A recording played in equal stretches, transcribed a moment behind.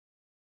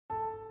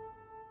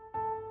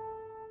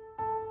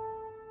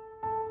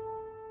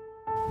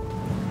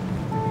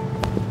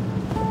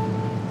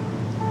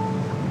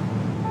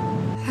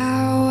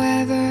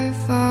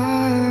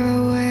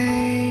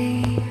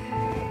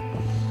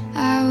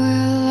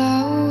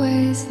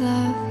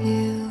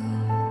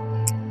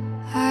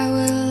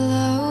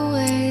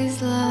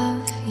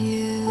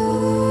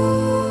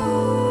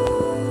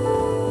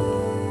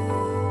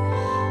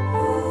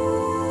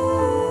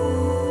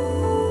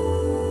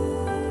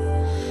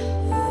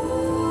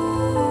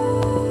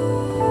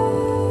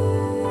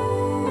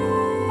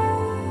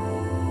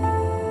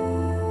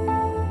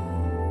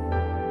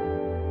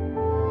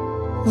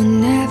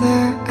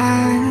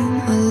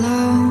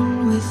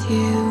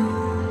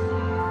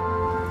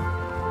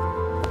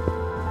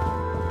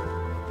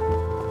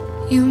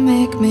You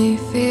make me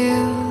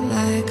feel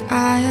like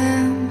I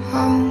am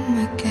home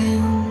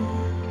again.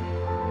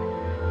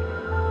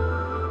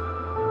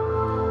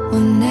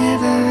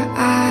 Whenever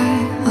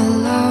I'm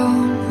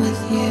alone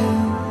with you,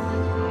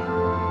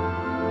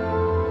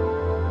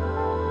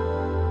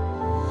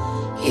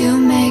 you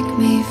make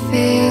me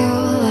feel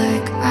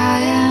like I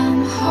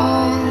am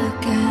whole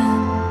again.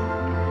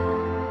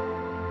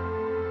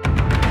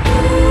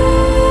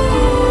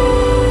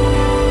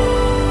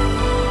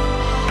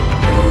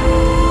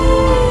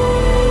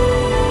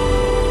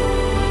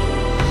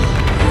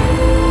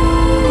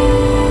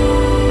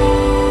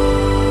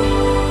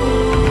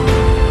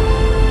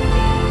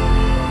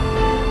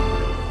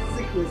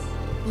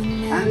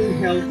 And in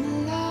health,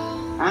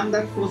 and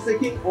that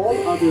forsaking all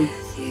others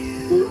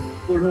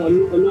for her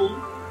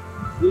alone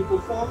will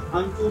perform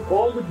unto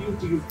all the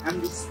duties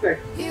and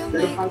respect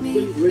that a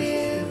husband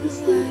graciously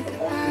bestows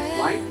upon his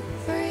wife.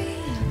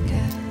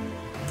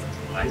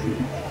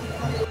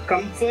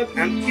 Comfort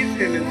and keep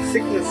him in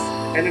sickness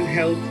and in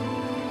health,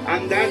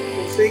 and that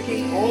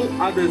forsaking all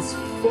others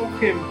for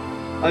him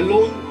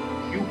alone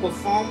you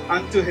perform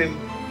unto him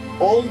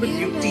all the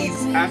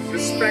duties and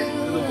respect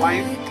that the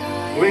wife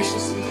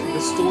graciously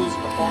bestows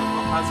upon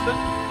her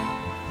husband.